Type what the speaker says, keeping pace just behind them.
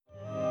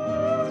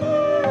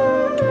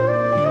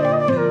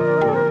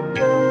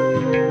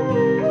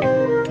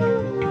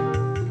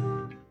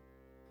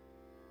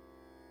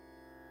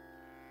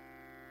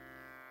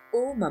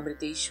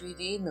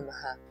അമൃതേശ്വരി നമഃ.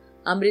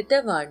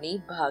 അമൃതവാണി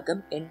ഭാഗം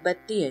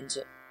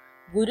 85.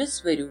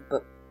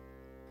 ഗുരുസ്വരൂപം.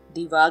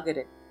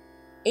 ദിവാകരൻ.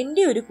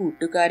 എന്റെ ഒരു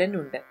കൂട്ടുകാരൻ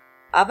ഉണ്ട്.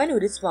 അവൻ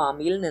ഒരു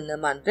സ്വാമിയിൽ നിന്ന്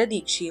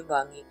മന്ത്രദീക്ഷയും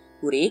വാങ്ങി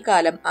കുറെ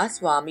കാലം ആ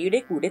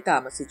സ്വാമിയുടെ കൂടെ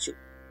താമസിച്ചു.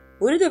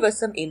 ഒരു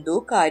ദിവസം എന്തോ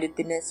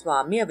കാര്യത്തിന്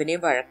സ്വാമി അവനെ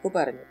വഴക്കു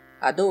പറഞ്ഞു.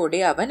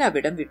 അതോടെ അവൻ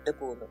അവിടം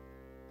വിട്ടുപോന്നു.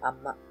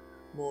 അമ്മ: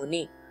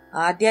 മോനെ,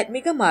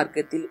 ആധ്യാത്മിക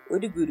മാർഗത്തിൽ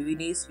ഒരു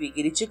ഗുരുവിനെ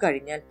സ്വീകരിച്ചു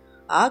കഴിഞ്ഞാൽ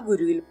ആ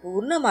ഗുരുവിൽ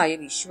പൂർണ്ണമായ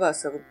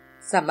വിശ്വാസവും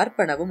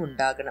സമർപ്പണവും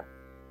ഉണ്ടാകണം.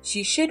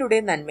 ശിഷ്യരുടെ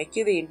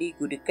നന്മയ്ക്കു വേണ്ടി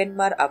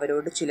ഗുരുക്കന്മാർ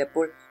അവരോട്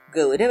ചിലപ്പോൾ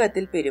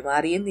ഗൗരവത്തിൽ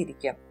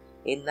പെരുമാറിയെന്നിരിക്കാം.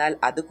 എന്നാൽ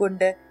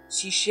അതുകൊണ്ട്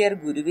ശിഷ്യർ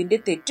ഗുരുവിന്റെ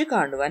തെറ്റു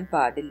കാണുവാൻ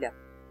പാടില്ല.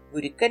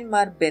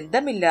 ഗുരുക്കന്മാർ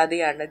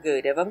ബന്ധമില്ലാതെയാണ്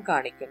ഗൗരവം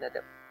കാണിക്കുന്നത്.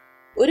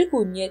 ഒരു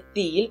കുഞ്ഞ്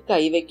തീയിൽ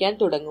കൈവയ്ക്കാൻ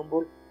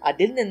തുടങ്ങുമ്പോൾ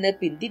അതിൽ നിന്ന്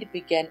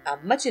പിന്തിരിപ്പിക്കാൻ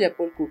അമ്മ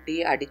ചിലപ്പോൾ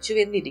കുട്ടിയെ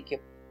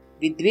അടിച്ചുവെന്നിരിക്കും.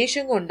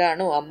 വിദ്വേഷം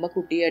കൊണ്ടാണോ അമ്മ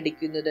കുട്ടിയെ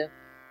അടിക്കുന്നത്?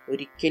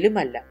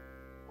 ഒരിക്കലുമല്ല.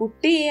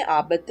 കുട്ടിയെ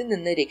ആപത്തിൽ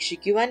നിന്ന്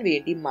രക്ഷിക്കുവാൻ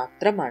വേണ്ടി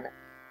മാത്രമാണ്.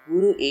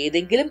 ഗുരു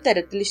ഏതെങ്കിലും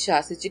തരത്തിൽ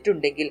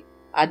ശാസിച്ചിട്ടുണ്ടെങ്കിൽ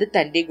അത്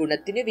തന്റെ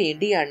ഗുണത്തിനു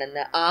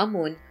വേണ്ടിയാണെന്ന് ആ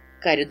മോൻ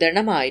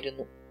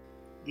കരുതണമായിരുന്നു.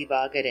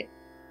 ദിവാകരൻ.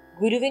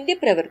 ഗുരുവിന്റെ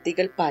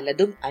പ്രവൃത്തികൾ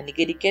പലതും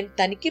അനുകരിക്കാൻ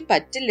തനിക്ക്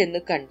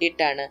പറ്റില്ലെന്ന്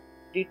കണ്ടിട്ടാണ്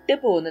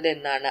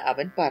വിട്ടുപോകുന്നതെന്നാണ്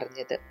അവൻ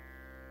പറഞ്ഞത്.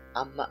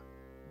 അമ്മ: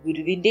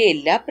 ഗുരുവിന്റെ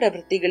എല്ലാ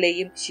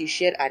പ്രവൃത്തികളെയും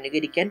ശിഷ്യർ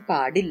അനുകരിക്കാൻ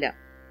പാടില്ല.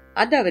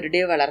 അത്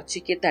അവരുടെ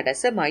വളർച്ചയ്ക്ക്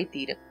തടസ്സമായി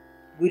തീരും.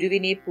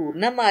 ഗുരുവിനെ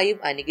പൂർണ്ണമായും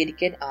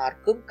അനുകരിക്കാൻ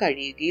ആർക്കും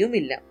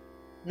കഴിയുകയുമില്ല.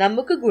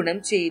 നമുക്ക് ഗുണം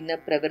ചെയ്യുന്ന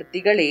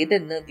പ്രവൃത്തികൾ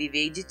ഏതെന്ന്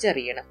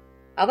വിവേചിച്ചറിയണം.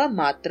 അവ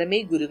മാത്രമേ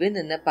ഗുരുവിൽ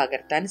നിന്ന്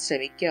പകർത്താൻ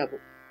ശ്രമിക്കാവൂ.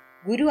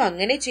 ഗുരു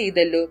അങ്ങനെ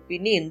ചെയ്തല്ലോ,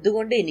 പിന്നെ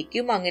എന്തുകൊണ്ട്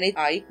എനിക്കും അങ്ങനെ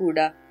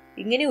ആയിക്കൂടാ?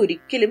 ഇങ്ങനെ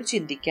ഒരിക്കലും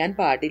ചിന്തിക്കാൻ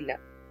പാടില്ല.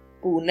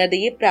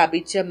 പൂർണ്ണതയെ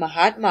പ്രാപിച്ച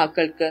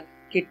മഹാത്മാക്കൾക്ക്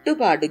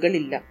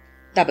കെട്ടുപാടുകളില്ല.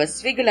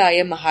 തപസ്വികളായ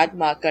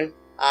മഹാത്മാക്കൾ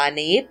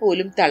ആനയെ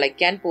പോലും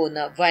തളയ്ക്കാൻ പോന്ന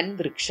വൻ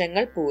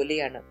വൃക്ഷങ്ങൾ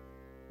പോലെയാണ്.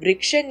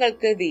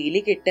 വൃക്ഷങ്ങൾക്ക്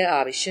വേലികെട്ട്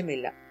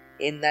ആവശ്യമില്ല.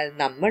 എന്നാൽ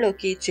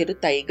നമ്മളൊക്കെ ചെറു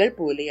തൈകൾ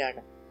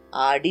പോലെയാണ്.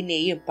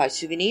 ആടിനെയും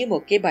പശുവിനെയും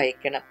ഒക്കെ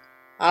ഭയക്കണം.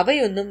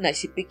 അവയൊന്നും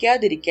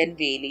നശിപ്പിക്കാതിരിക്കാൻ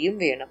വേലിയും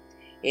വേണം.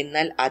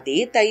 എന്നാൽ അതേ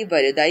തൈ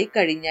വലുതായി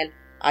കഴിഞ്ഞാൽ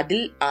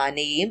അതിൽ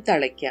ആനയെയും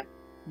തളയ്ക്കാം.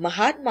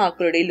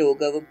 മഹാത്മാക്കളുടെ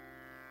ലോകവും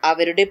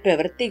അവരുടെ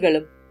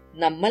പ്രവൃത്തികളും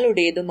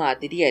നമ്മളുടേതു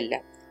മാതിരിയല്ല.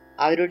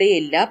 അവരുടെ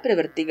എല്ലാ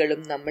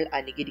പ്രവൃത്തികളും നമ്മൾ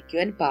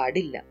അനുകരിക്കുവാൻ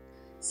പാടില്ല.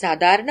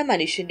 സാധാരണ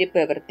മനുഷ്യന്റെ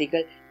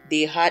പ്രവൃത്തികൾ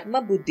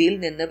ദേഹാത്മബുദ്ധിയിൽ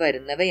നിന്ന്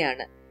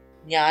വരുന്നവയാണ്.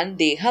 ഞാൻ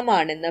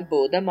ദേഹമാണെന്ന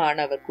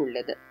ബോധമാണ്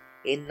അവർക്കുള്ളത്.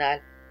 എന്നാൽ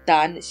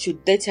താൻ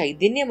ശുദ്ധ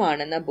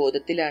ചൈതന്യമാണെന്ന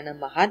ബോധത്തിലാണ്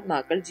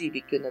മഹാത്മാക്കൾ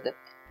ജീവിക്കുന്നത്.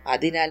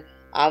 അതിനാൽ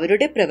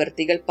അവരുടെ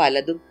പ്രവൃത്തികൾ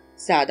പലതും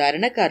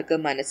സാധാരണക്കാർക്ക്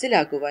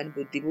മനസ്സിലാക്കുവാൻ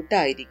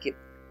ബുദ്ധിമുട്ടായിരിക്കും.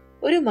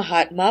 ഒരു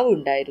മഹാത്മാവ്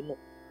ഉണ്ടായിരുന്നു.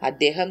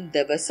 അദ്ദേഹം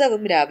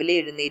ദിവസവും രാവിലെ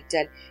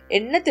എഴുന്നേറ്റാൽ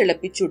എണ്ണ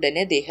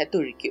തിളപ്പിച്ചുടനെ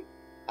ദേഹത്തൊഴിക്കും.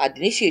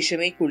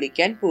 അതിനുശേഷമേ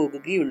കുളിക്കാൻ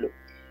പോകുകയുള്ളൂ.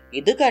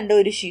 ഇത് കണ്ട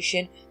ഒരു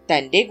ശിഷ്യൻ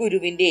തന്റെ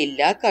ഗുരുവിന്റെ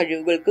എല്ലാ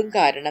കഴിവുകൾക്കും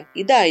കാരണം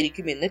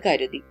ഇതായിരിക്കുമെന്ന്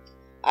കരുതി.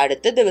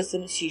 അടുത്ത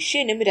ദിവസം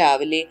ശിഷ്യനും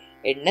രാവിലെ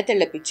എണ്ണ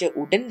തിളപ്പിച്ച്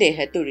ഉടൻ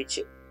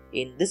ദേഹത്തൊഴിച്ചു.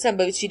 എന്ത്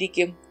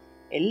സംഭവിച്ചിരിക്കും?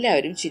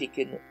 എല്ലാവരും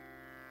ചിരിക്കുന്നു.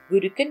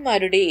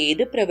 ഗുരുക്കന്മാരുടെ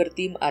ഏത്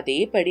പ്രവൃത്തിയും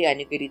അതേപടി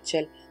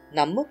അനുകരിച്ചാൽ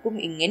നമുക്കും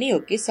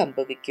ഇങ്ങനെയൊക്കെ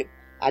സംഭവിക്കും.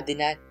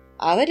 അതിനാൽ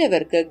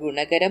അവരവർക്ക്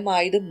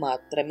ഗുണകരമായത്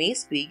മാത്രമേ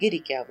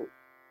സ്വീകരിക്കാവൂ.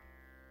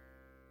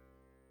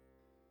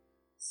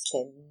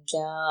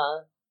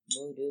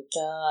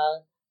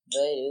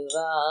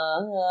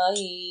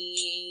 വരുവായി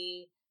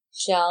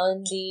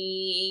ശാന്തി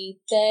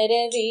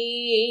തരവേ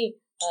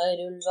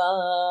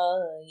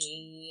அருள்வாயே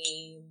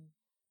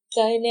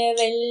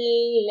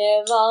கனவெல்ல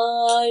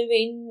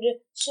வாழ்வென்று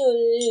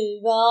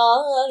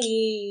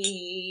சொல்வாயே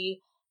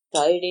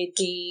கடை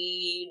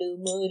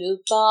தீடும் ஒரு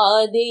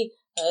பாதை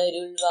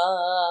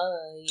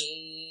அருள்வாயே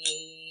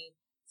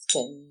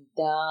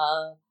ஸ்கந்தா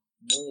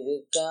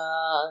முருகா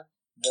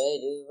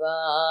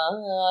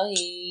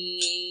வருவாயே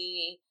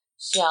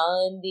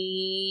சாந்தி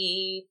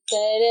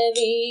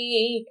தரவே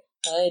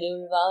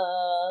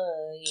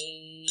அருள்வாயே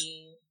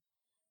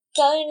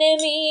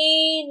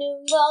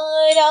கணமேனும்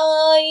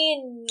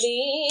வாராயின்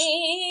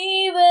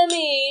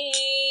தேவமே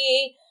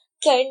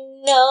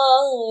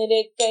கண்ணார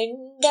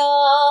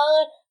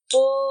கண்டார்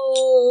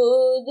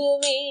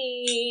போதுமே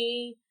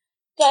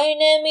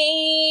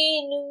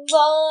கணமேனும்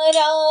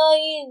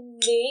வாராயின்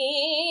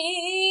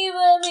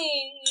தேவமே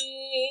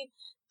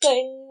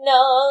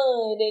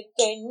கண்ணார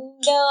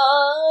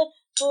கண்டார்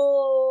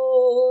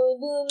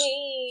போதுமே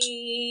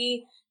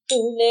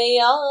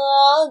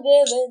துணையாக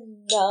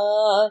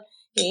வந்தார்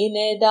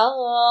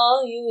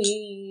எனதாயுயிரே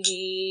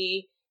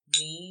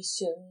நீ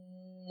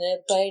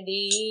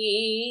சொன்னபடி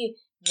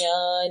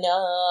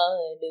ஞானாடுவேன்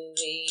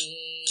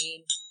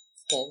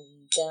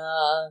ஸ்கந்தா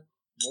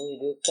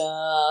முருகா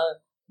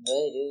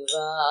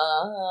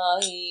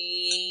வருவாயே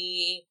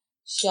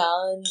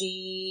சாந்தி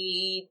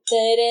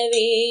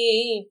தரவே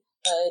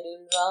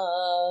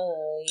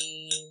அருள்வாயே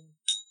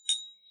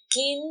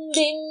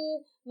இந்தின்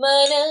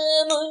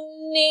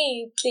மனமுன்னை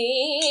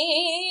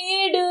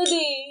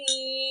தேடுதே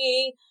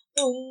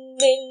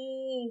உந்தன்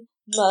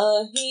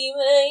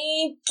மகிமை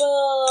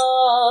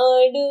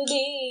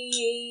பாடுதே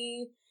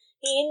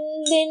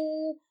இந்தின்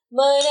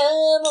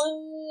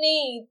மனமுன்னை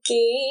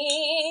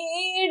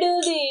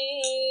தேடுதே,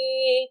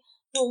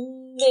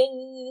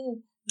 உந்தன்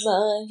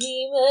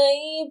மகிமை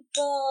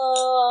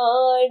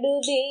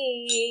பாடுதே.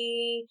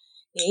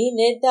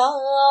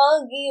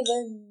 எனதாகி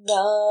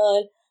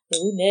வந்தால்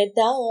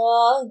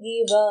உனதாகி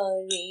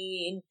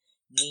வாழேன்,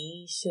 நீ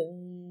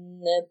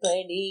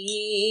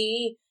சொன்னபடியே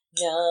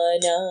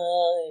நான்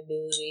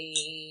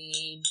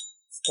ஆடுவேன்.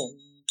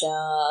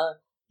 ஸ்கந்தா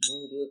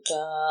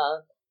முருகா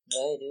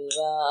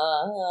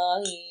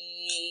வருவாயே,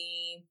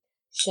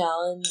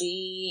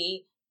 சாந்தி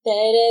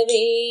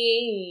தரவே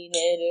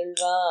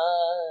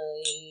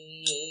நருள்வாயே,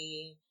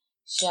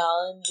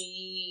 சாந்தி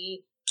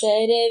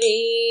தரவே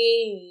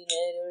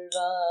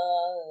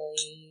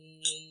நருள்வாயே,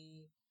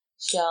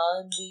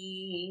 சாந்தி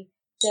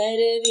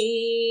தரவே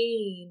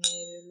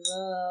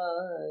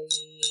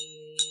நருள்வாயே.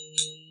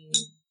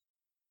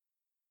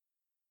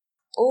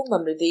 ஓம்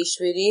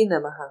அமிர்தேஸ்வரே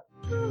நமஹ.